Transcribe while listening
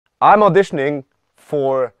I'm auditioning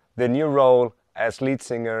for the new role as lead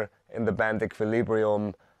singer in the band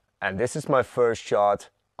Equilibrium, and this is my first shot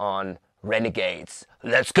on Renegades.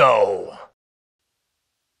 Let's go!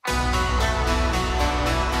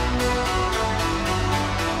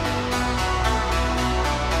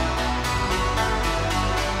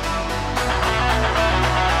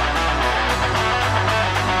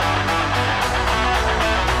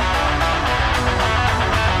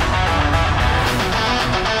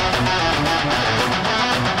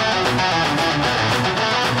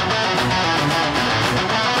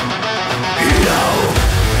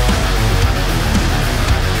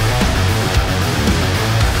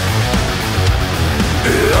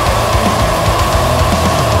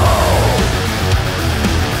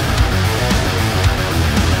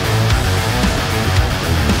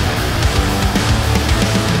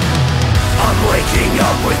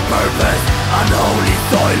 With purpose, unholy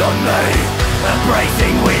soil on me.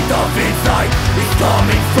 Embracing wind of insight is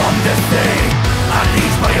coming from the sea.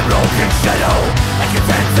 Unleashed by a broken shadow, I can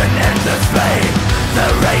sense an endless flame. The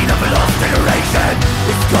reign of a lost generation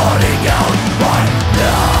is calling out my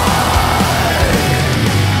name.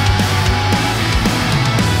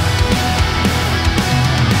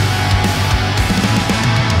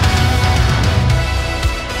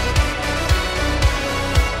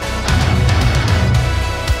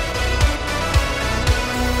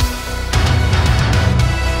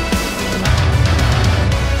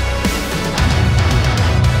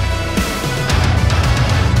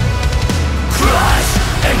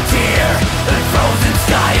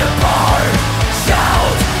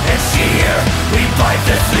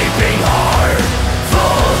 The sleeping heart,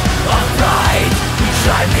 full of pride, we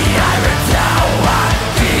climb the iron tower.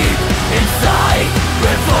 Deep inside,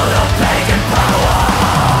 we're full of pagan power.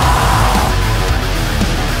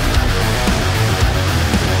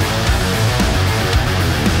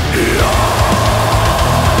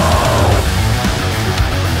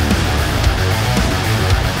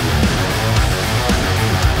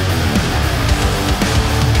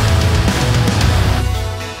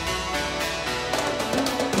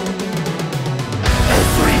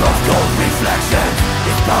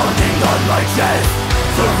 Pounding on my chest,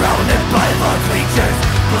 surrounded by the creatures,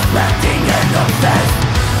 prospecting and obsessed.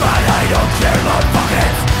 But I don't care about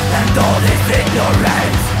pockets and all this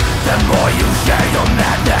ignorance. The more you share your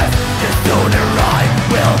madness, the sooner I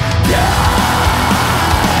will die.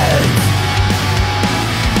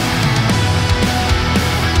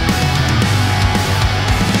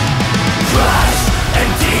 Crash and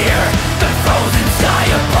tear the frozen sky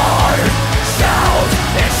apart. Shout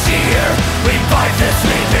and cheer, revive the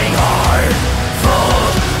sleeping heart. Full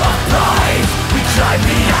of pride, we climb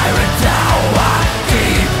the iron tower.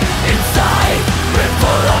 Deep inside, we're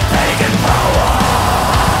full of pagan power.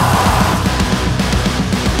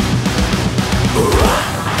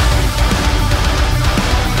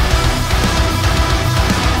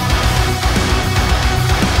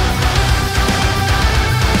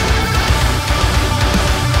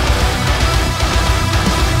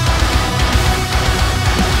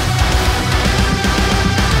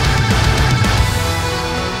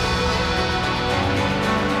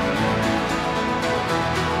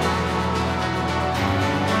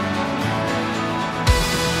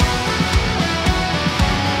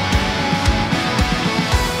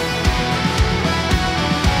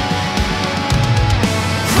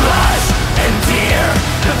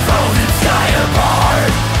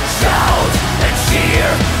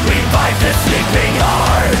 The sleeping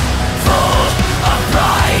heart, full of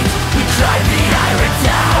pride, we climb the iron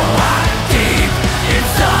tower. Deep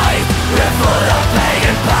inside, we're full of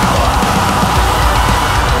pagan power.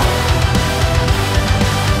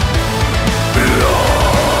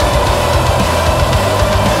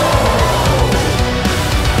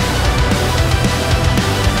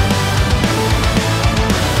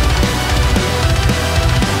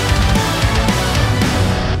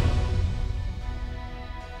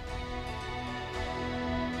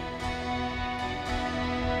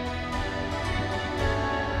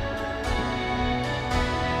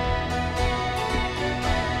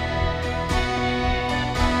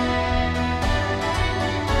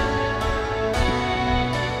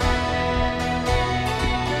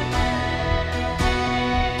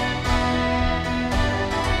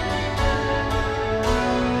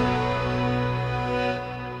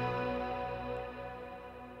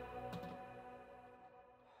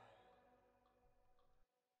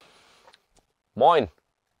 Moin,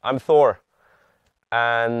 I'm Thor,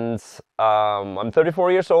 and I'm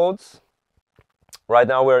 34 years old. Right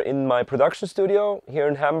now we're in my production studio here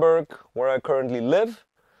in Hamburg, where I currently live.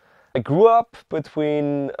 I grew up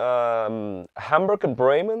between Hamburg and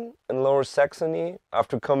Bremen in Lower Saxony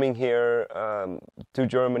after coming here to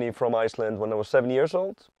Germany from Iceland when I was 7 years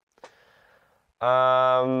old.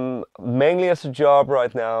 Mainly as a job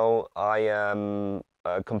right now, I am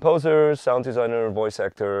a composer, sound designer, voice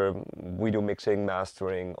actor. We do mixing,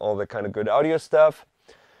 mastering, all that kind of good audio stuff.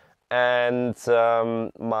 And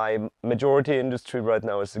my majority industry right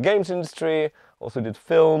now is the games industry. Also did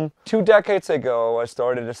film. 2 decades ago, I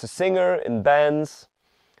started as a singer in bands.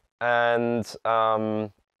 And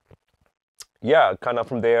yeah, kind of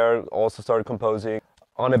from there, also started composing.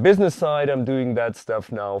 On a business side, I'm doing that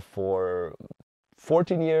stuff now for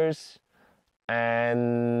 14 years.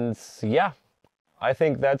 And yeah, I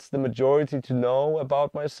think that's the majority to know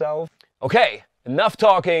about myself. Okay, enough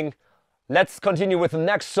talking. Let's continue with the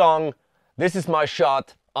next song. This is my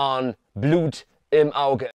shot on Blut im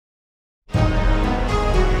Auge.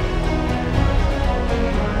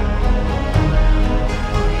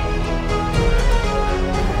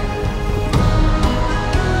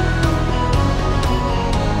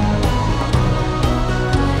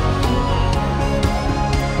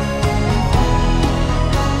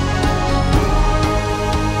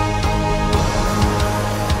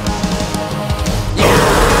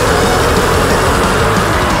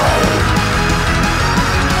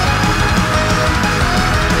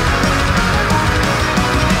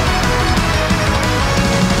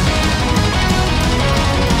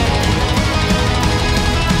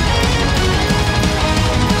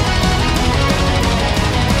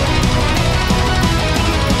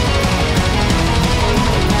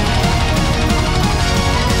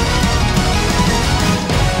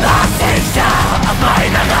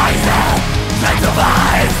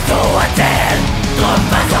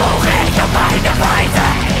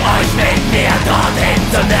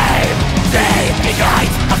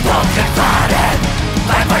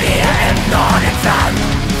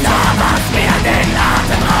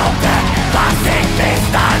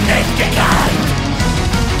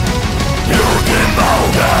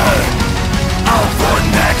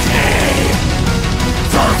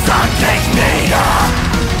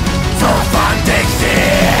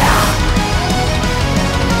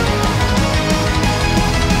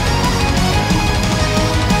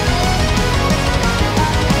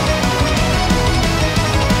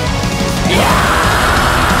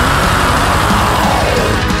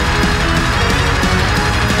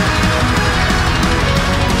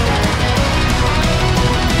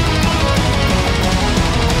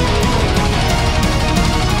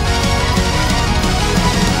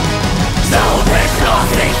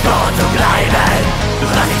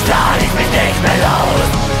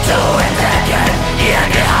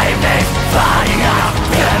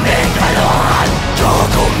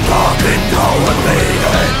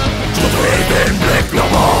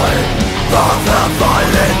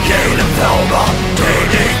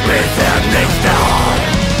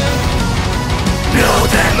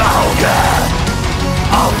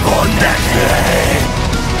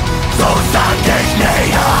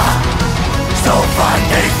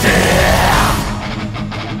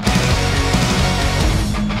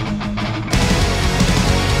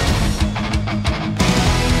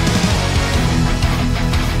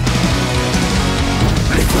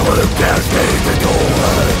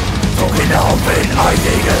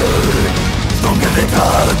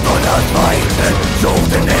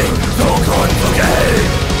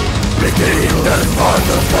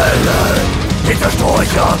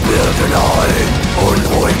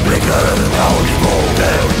 Now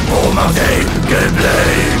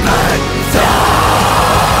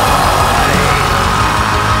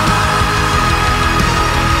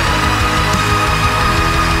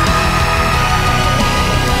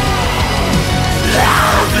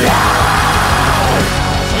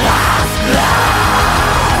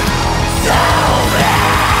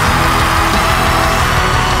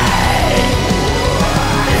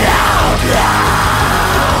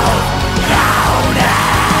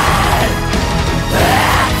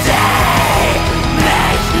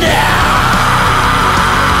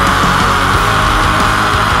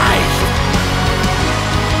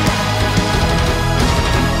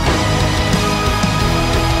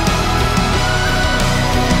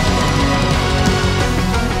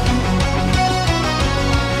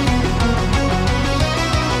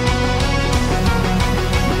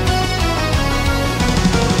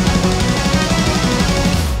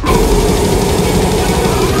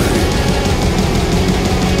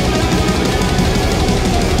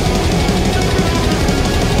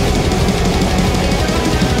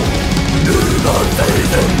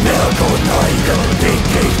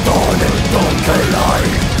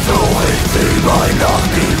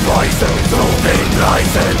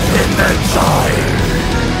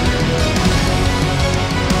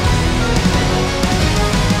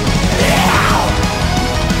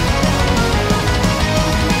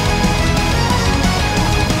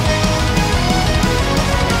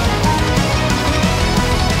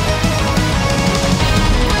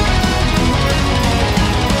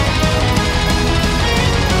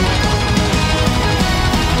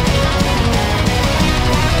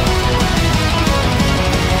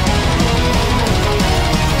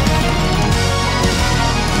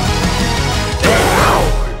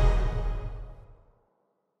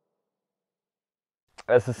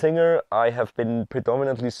As a singer, I have been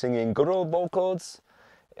predominantly singing guttural vocals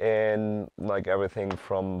in like everything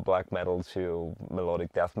from black metal to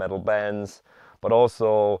melodic death metal bands. But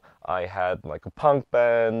also I had like a punk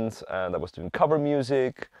band and I was doing cover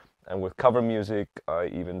music. And with cover music, I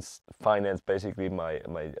even financed basically my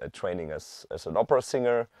training as an opera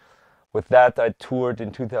singer. With that, I toured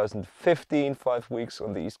in 2015, 5 weeks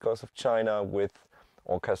on the east coast of China with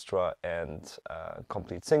orchestra and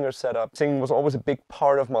complete singer setup. Singing was always a big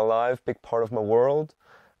part of my life, big part of my world.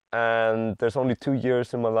 And there's only 2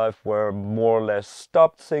 years in my life where I more or less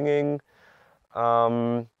stopped singing.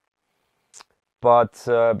 Um, but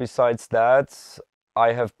besides that,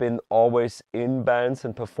 I have been always in bands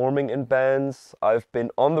and performing in bands. I've been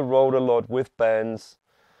on the road a lot with bands.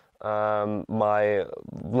 My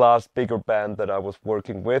last bigger band that I was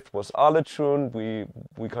working with was Aletrun.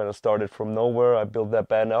 We kind of started from nowhere. I built that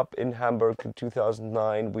band up in Hamburg in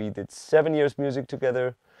 2009. We did 7 years music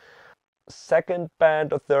together. Second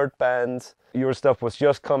band or third band, your stuff was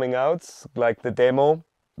just coming out, like the demo.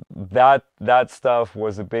 That stuff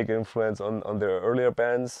was a big influence on their earlier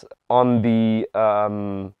bands. On the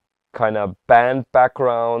kind of band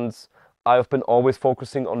backgrounds, I've been always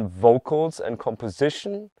focusing on vocals and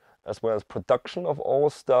composition as well as production of all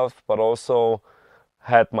stuff, but also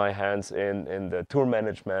had my hands in the tour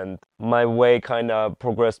management. My way kind of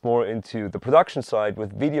progressed more into the production side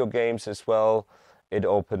with video games as well. It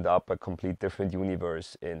opened up a complete different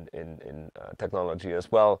universe in technology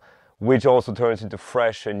as well, which also turns into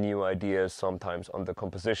fresh and new ideas sometimes on the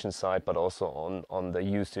composition side, but also on the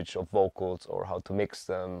usage of vocals or how to mix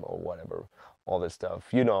them or whatever, all this stuff.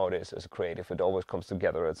 You know how it is as a creative, it always comes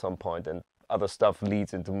together at some point and other stuff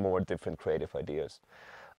leads into more different creative ideas.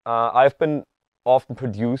 I've been often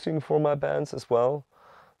producing for my bands as well.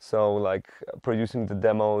 So like producing the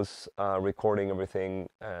demos, recording everything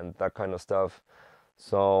and that kind of stuff.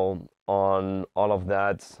 So on all of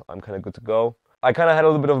that, I'm kind of good to go. I kind of had a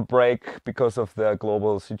little bit of a break because of the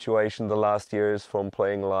global situation the last years from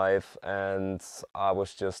playing live, and I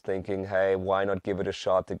was just thinking, hey, why not give it a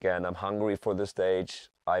shot again? I'm hungry for the stage.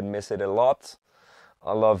 I miss it a lot.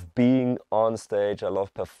 I love being on stage. I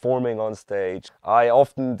love performing on stage. I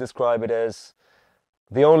often describe it as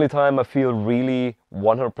the only time I feel really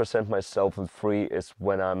 100% myself and free is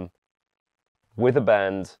when I'm with a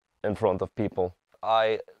band in front of people.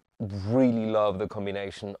 I really love the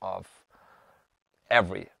combination of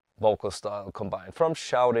every vocal style combined, from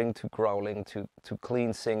shouting to growling to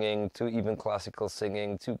clean singing to even classical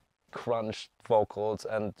singing to crunch vocals,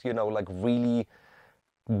 and you know, like really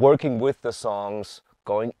working with the songs,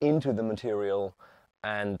 going into the material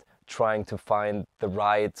and trying to find the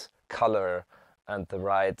right color and the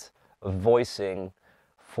right voicing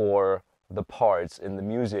for the parts in the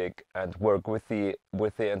music and work with the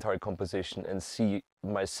entire composition and see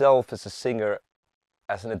myself as a singer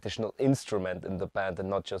as an additional instrument in the band and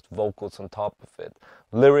not just vocals on top of it.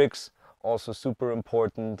 Lyrics also super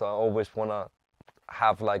important. I always want to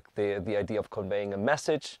have like the idea of conveying a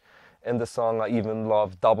message in the song. I even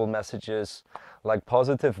love double messages. Like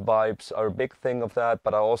positive vibes are a big thing of that,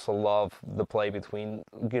 but I also love the play between,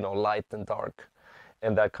 you know, light and dark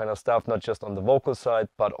and that kind of stuff, not just on the vocal side,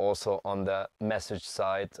 but also on the message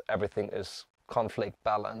side. Everything is conflict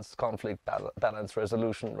balance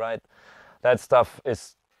resolution, right? That stuff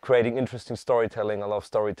is creating interesting storytelling. I love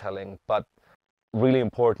storytelling, but really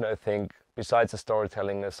important, I think, besides the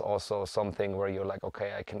storytelling is also something where you're like,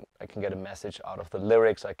 okay, I can get a message out of the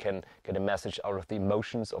lyrics, I can get a message out of the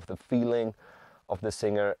emotions, of the feeling of the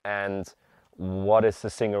singer. And what is the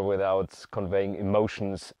singer without conveying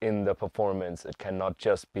emotions in the performance? It cannot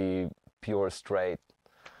just be pure straight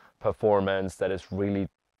performance that is really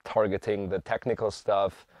targeting the technical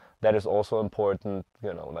stuff. That is also important,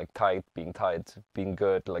 you know, like tight, being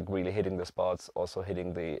good, like really hitting the spots, also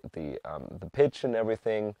hitting the pitch and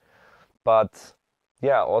everything. But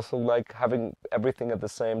yeah, also like having everything at the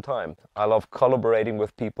same time. I love collaborating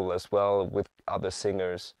with people as well, with other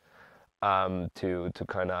singers, to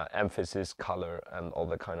kind of emphasize color and all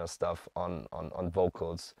that kind of stuff on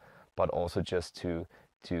vocals, but also just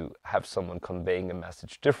to have someone conveying a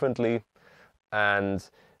message differently. And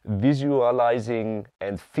visualizing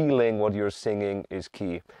and feeling what you're singing is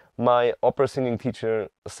key. My opera singing teacher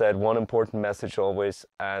said one important message always,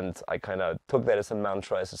 and I kind of took that as a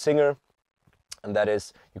mantra as a singer, and that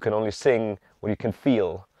is, you can only sing what you can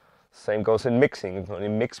feel. Same goes in mixing, you can only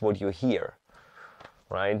mix what you hear,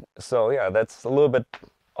 right? So yeah, that's a little bit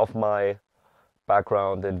of my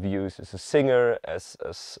background and views as a singer, as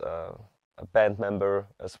a band member,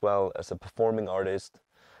 as well as a performing artist,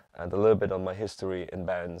 and a little bit on my history in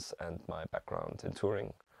bands and my background in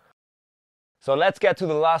touring. So let's get to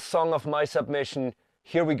the last song of my submission.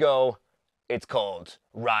 Here we go. It's called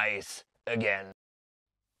Rise Again.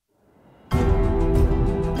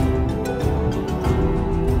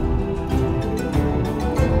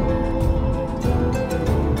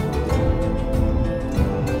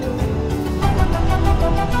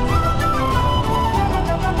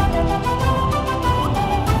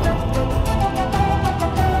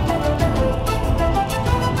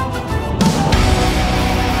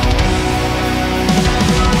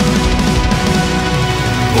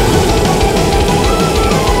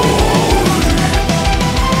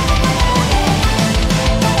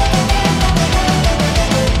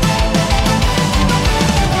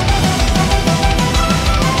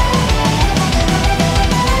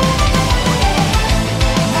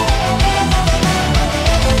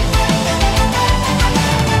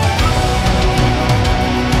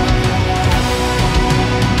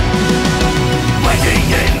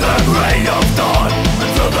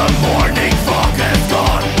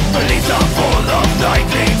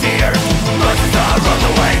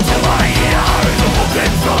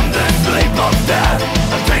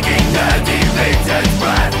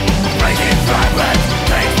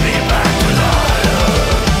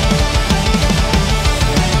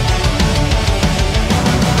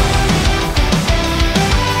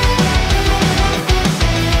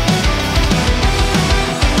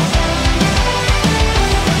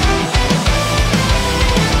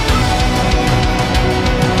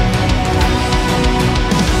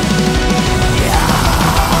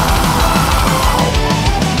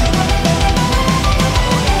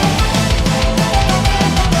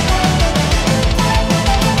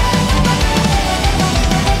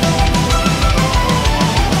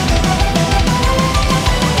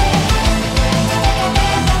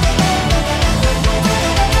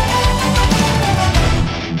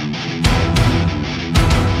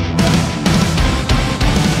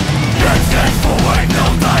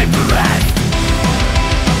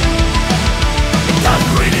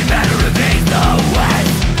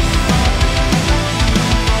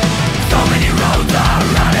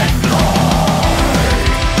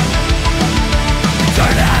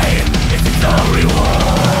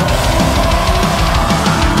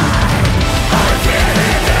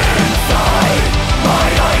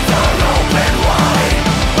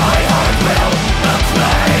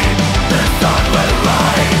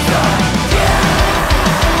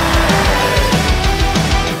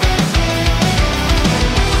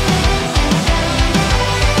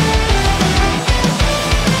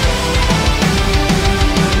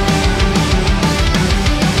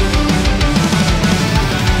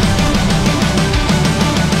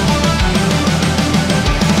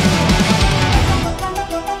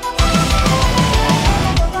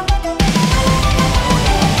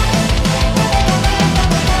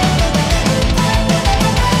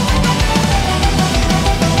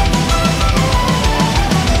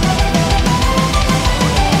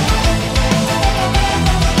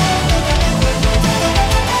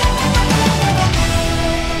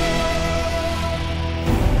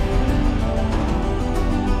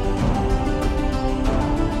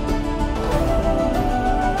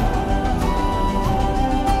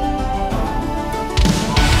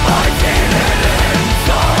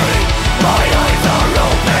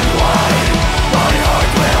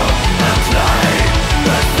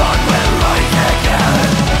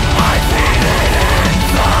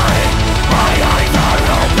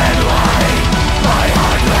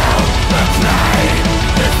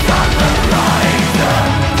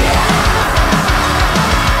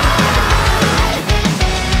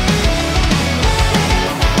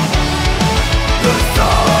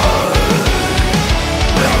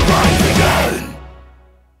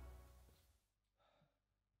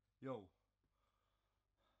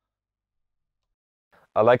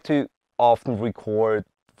 I like to often record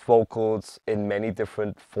vocals in many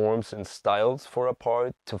different forms and styles for a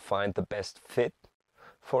part to find the best fit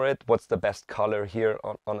for it. What's the best color here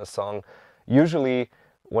on a song? Usually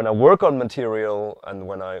when I work on material and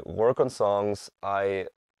when I work on songs, I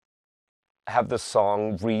have the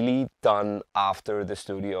song really done after the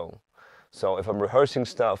studio. So if I'm rehearsing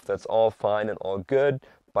stuff, that's all fine and all good,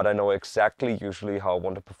 but I know exactly usually how I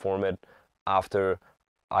want to perform it after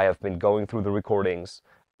I have been going through the recordings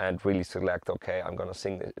and really select, okay, I'm gonna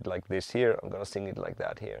sing it like this here, I'm gonna sing it like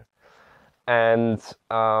that here. And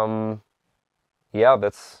yeah,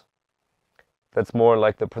 that's more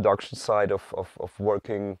like the production side of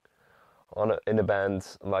working on in a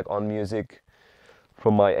band, like on music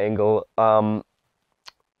from my angle. From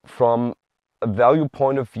a value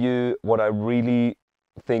point of view, what I really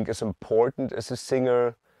think is important as a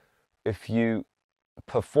singer, if you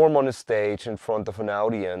perform on a stage in front of an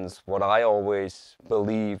audience, what I always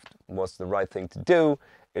believed was the right thing to do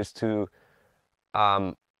is to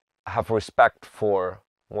have respect for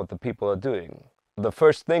what the people are doing. The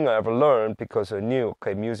first thing I ever learned, because I knew,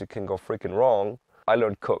 okay, music can go freaking wrong, I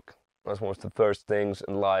learned cook. That's one of the first things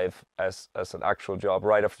in life as an actual job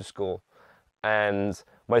right after school. And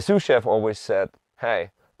my sous chef always said,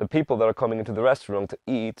 hey, the people that are coming into the restaurant to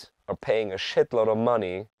eat are paying a shitload of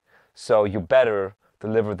money, so you better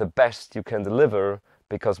deliver the best you can deliver,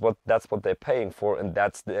 because that's what they're paying for, and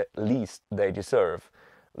that's the least they deserve.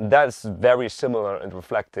 That's very similar and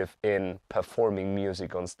reflective in performing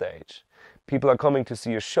music on stage. People are coming to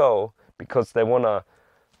see a show because they want to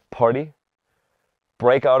party,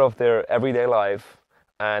 break out of their everyday life,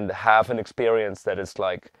 and have an experience that is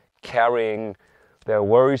like carrying their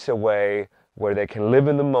worries away, where they can live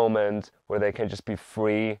in the moment, where they can just be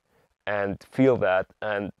free and feel that.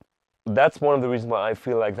 And that's one of the reasons why I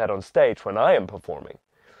feel like that on stage when I am performing.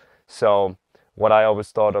 So what I always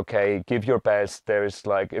thought, okay, give your best. There's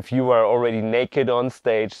like, if you are already naked on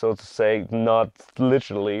stage, so to say, not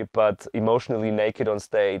literally, but emotionally naked on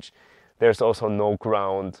stage, there's also no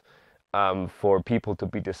ground for people to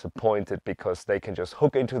be disappointed, because they can just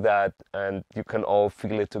hook into that and you can all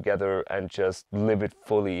feel it together and just live it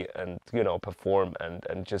fully and, you know, perform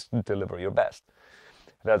and just deliver your best.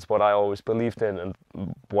 That's what I always believed in and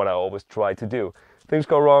what I always try to do. Things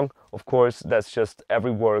go wrong, of course, that's just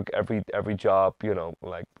every work, every job, you know,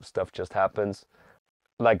 like stuff just happens.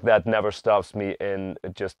 Like that never stops me in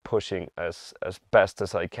just pushing as best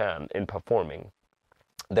as I can in performing.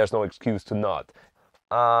 There's no excuse to not.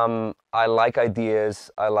 I like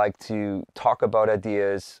ideas, I like to talk about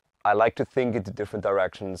ideas, I like to think into different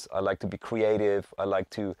directions, I like to be creative, I like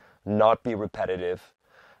to not be repetitive.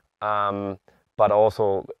 But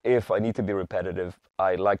also, if I need to be repetitive,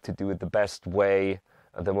 I like to do it the best way,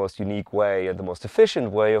 and the most unique way, and the most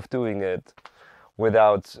efficient way of doing it,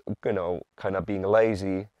 without, you know, kind of being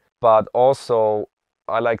lazy. But also,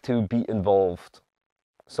 I like to be involved.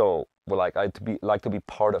 So, well, like like to be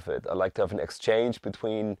part of it. I like to have an exchange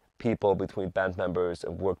between people, between band members,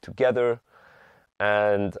 and work together.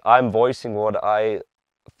 And I'm voicing what I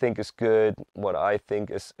think is good, what I think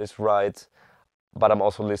is right. But I'm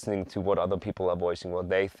also listening to what other people are voicing, what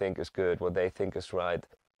they think is good, what they think is right.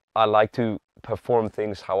 I like to perform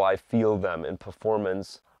things how I feel them in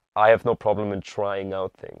performance. I have no problem in trying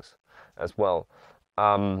out things as well.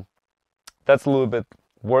 That's a little bit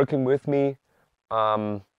working with me.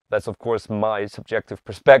 That's of course my subjective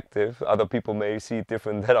perspective. Other people may see it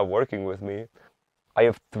different that are working with me. I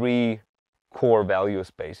have 3 core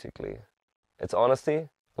values basically. It's honesty,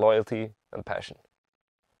 loyalty, and passion.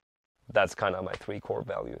 That's kind of my 3 core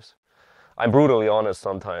values. I'm brutally honest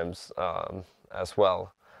sometimes as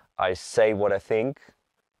well. I say what I think,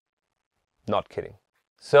 not kidding.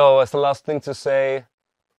 So, as the last thing to say,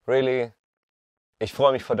 really, ich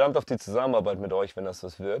freue mich verdammt auf die Zusammenarbeit mit euch, wenn das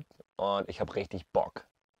was wird. Und ich habe richtig Bock.